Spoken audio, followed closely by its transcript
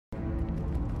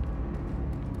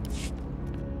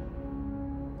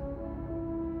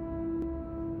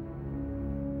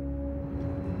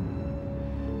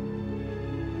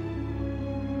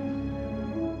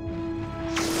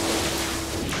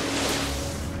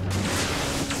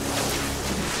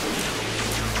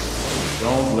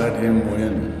Don't let him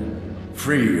win.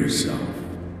 Free yourself.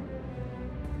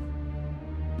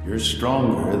 You're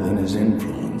stronger than his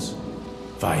influence.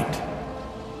 Fight.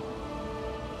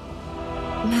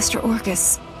 Master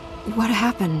Orcus, what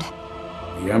happened?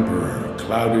 The Emperor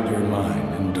clouded your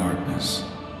mind in darkness.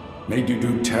 Made you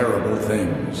do terrible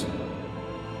things.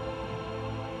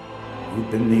 You've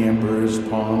been the Emperor's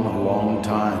pawn a long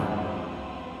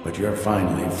time, but you're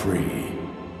finally free.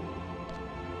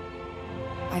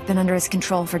 I've been under his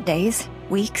control for days,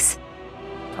 weeks.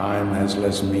 Time has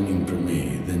less meaning for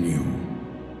me than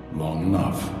you. Long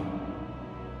enough.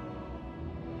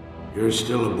 You're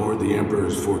still aboard the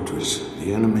Emperor's fortress.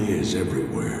 The enemy is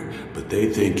everywhere, but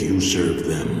they think you serve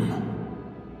them.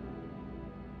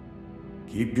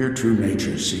 Keep your true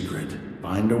nature secret.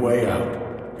 Find a way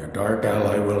out. Your dark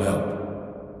ally will help.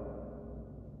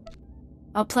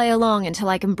 I'll play along until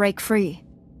I can break free.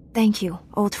 Thank you,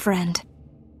 old friend.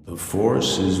 The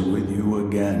Force is with you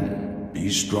again. Be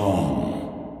strong.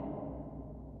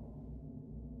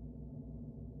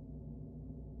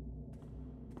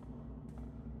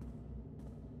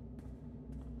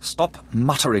 Stop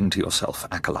muttering to yourself,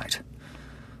 Acolyte.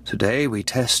 Today we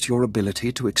test your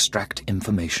ability to extract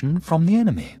information from the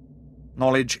enemy.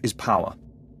 Knowledge is power.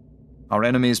 Our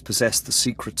enemies possess the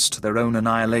secrets to their own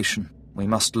annihilation. We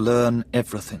must learn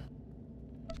everything.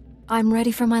 I'm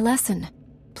ready for my lesson.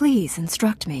 Please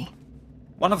instruct me.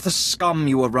 One of the scum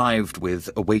you arrived with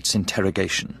awaits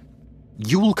interrogation.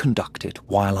 You'll conduct it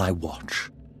while I watch.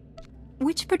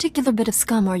 Which particular bit of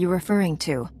scum are you referring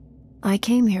to? I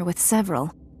came here with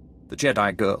several. The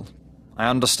Jedi girl. I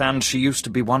understand she used to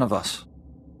be one of us.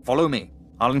 Follow me.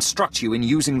 I'll instruct you in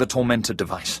using the Tormentor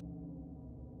device.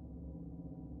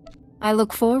 I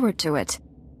look forward to it.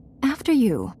 After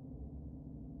you.